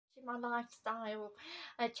my lifestyle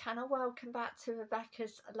channel. Welcome back to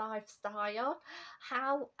Rebecca's Lifestyle.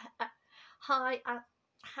 How hi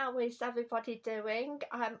how is everybody doing?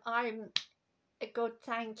 I'm good,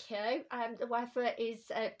 thank you. The weather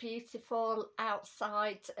is beautiful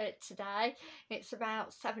outside today. It's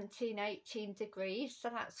about 17-18 degrees, so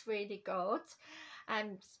that's really good.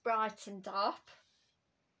 It's brightened up,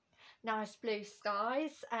 nice blue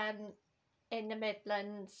skies in the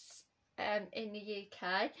Midlands, in the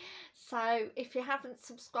UK. So if you haven't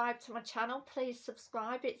subscribed to my channel, please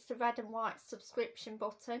subscribe. It's the red and white subscription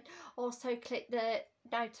button. Also click the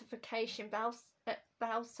notification bell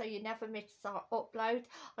so you never miss our upload.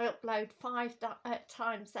 I upload 5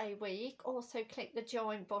 times a week. Also click the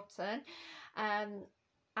join button,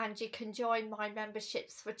 and you can join my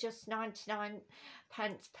memberships for just 99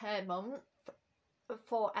 pence per month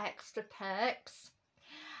for extra perks.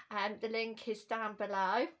 The link is down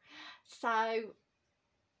below. So,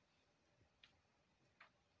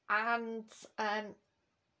 and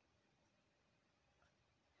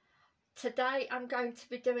today I'm going to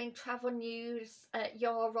be doing travel news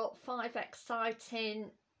Europe, 5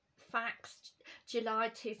 exciting facts, July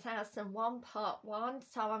 2001 part 1.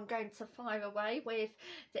 So I'm going to fire away with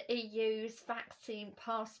the EU's vaccine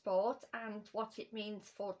passport and what it means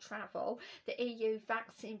for travel. The EU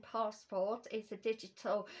vaccine passport is a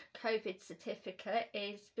digital COVID certificate.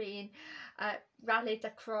 Is being rallied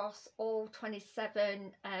across all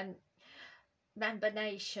 27 member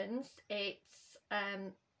nations. It's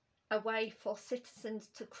a way for citizens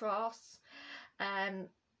to cross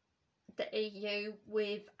the EU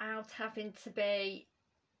without having to be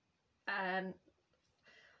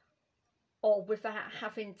or without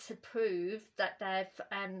having to prove that they've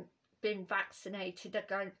been vaccinated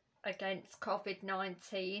against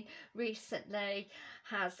COVID-19. Recently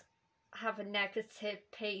have a negative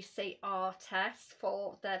PCR test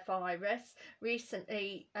for their virus,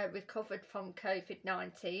 recently recovered from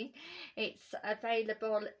COVID-19. It's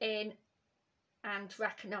available in and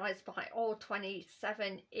recognised by all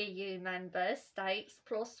 27 EU member states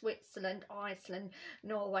plus Switzerland, Iceland,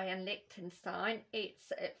 Norway and Liechtenstein.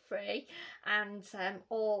 It's free, and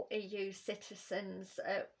all EU citizens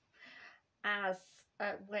as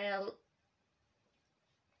well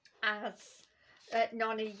as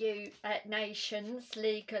non-EU nations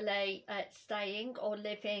legally staying or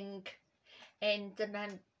living in the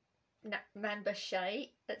member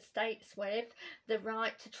states with the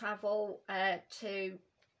right to travel to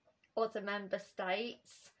other member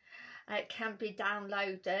states can be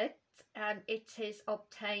downloaded, and it is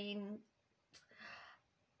obtained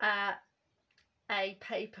a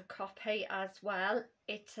paper copy as well.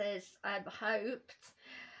 It is hoped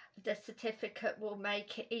the certificate will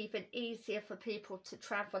make it even easier for people to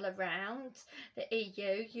travel around the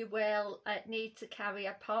EU. You will need to carry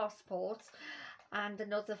a passport and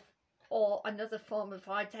another form of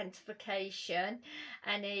identification.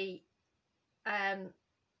 Any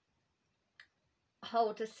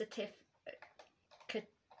holder certificate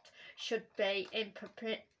should be in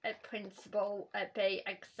principle be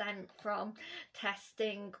exempt from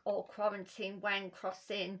testing or quarantine when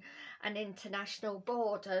crossing an international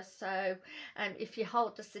border. So if you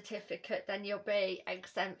hold the certificate, then you'll be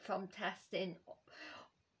exempt from testing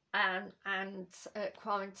and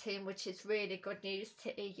quarantine, which is really good news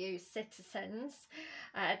to EU citizens.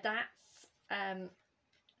 That's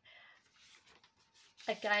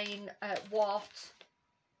again what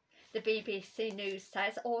the BBC News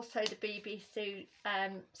says. Also the BBC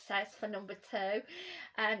says for number 2,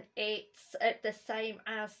 and it's the same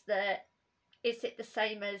as the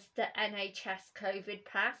NHS COVID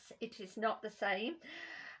pass? It is not the same,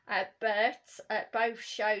 but both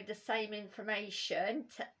show the same information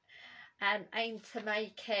and aim to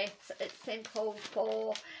make it simple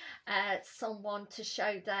for someone to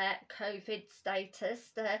show their COVID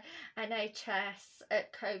status. The NHS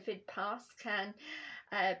COVID pass can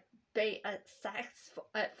be accessed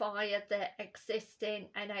via the existing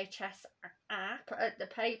NHS app. The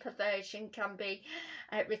paper version can be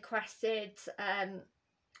requested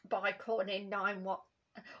by calling 911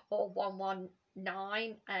 or 119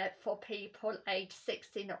 for people aged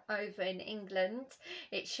 16 or over in England.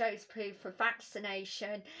 It shows proof of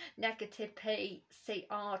vaccination, negative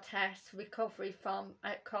PCR test, recovery from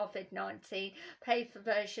COVID-19. Paper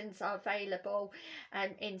versions are available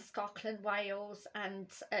in Scotland, Wales and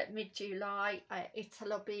mid-July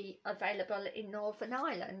it'll be available in Northern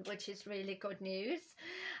Ireland, which is really good news.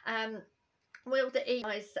 Will the EU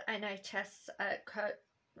NHS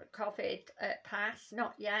COVID pass?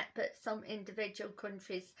 Not yet, but some individual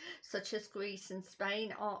countries such as Greece and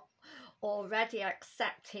Spain are already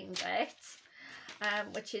accepting it.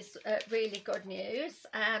 which is really good news.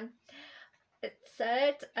 It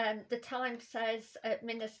said, the Times says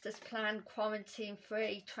ministers plan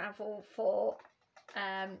quarantine-free travel for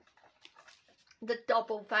the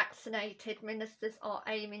double vaccinated. Ministers are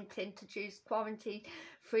aiming to introduce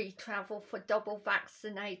quarantine-free travel for double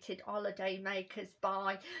vaccinated holiday makers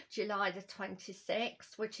by July the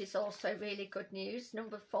 26th, which is also really good news.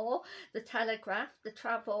 Number 4, The Telegraph, the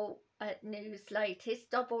travel news latest.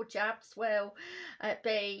 Double jabs will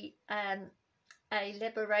be a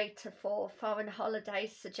liberator for foreign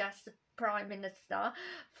holidays, suggests the Prime Minister.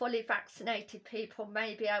 Fully vaccinated people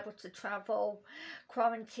may be able to travel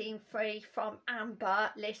quarantine-free from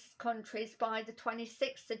amber list countries by the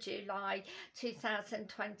 26th of July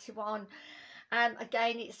 2021.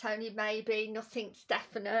 Again, it's only maybe, nothing's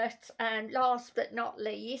definite. And last but not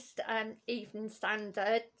least, Evening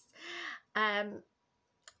Standard.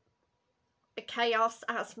 Chaos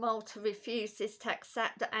as Malta refuses to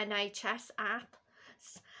accept the NHS app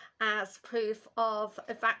as proof of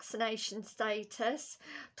vaccination status.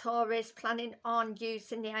 Tories planning on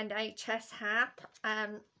using the NHS app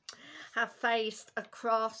have faced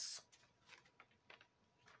across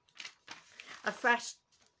a fresh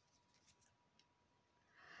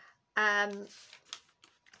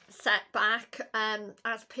setback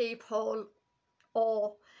as people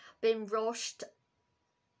are being rushed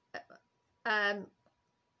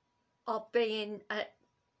of being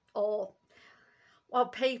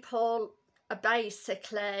people are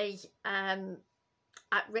basically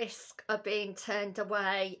at risk of being turned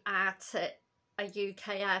away at a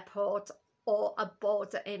UK airport or a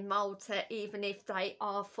border in Malta, even if they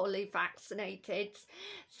are fully vaccinated.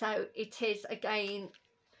 So it is, again,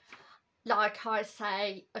 like I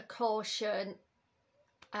say, a caution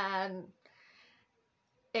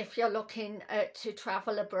if you're looking to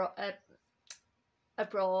travel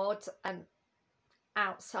abroad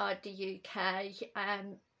outside the UK,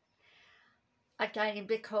 again,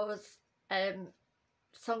 because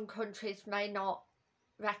some countries may not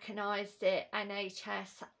recognise the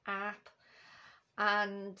NHS app,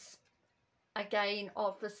 and again,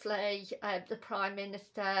 obviously the Prime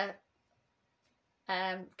Minister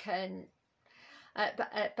can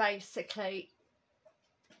basically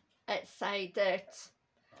say that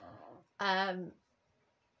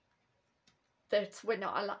that we're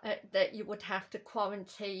not that you would have to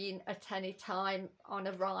quarantine at any time on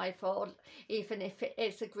arrival, even if it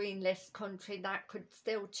is a green list country. That could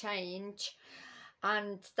still change,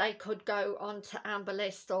 and they could go on to amber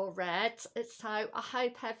list or red. So I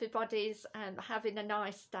hope everybody's having a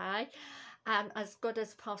nice day, as good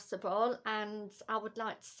as possible, and I would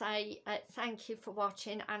like to say thank you for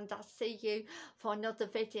watching, and I'll see you for another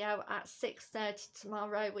video at 6:30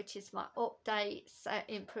 tomorrow, which is my updates,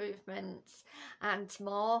 improvements and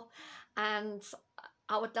more. And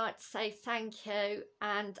I would like to say thank you,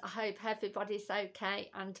 and I hope everybody's okay,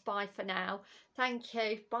 and bye for now. Thank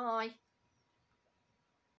you, bye.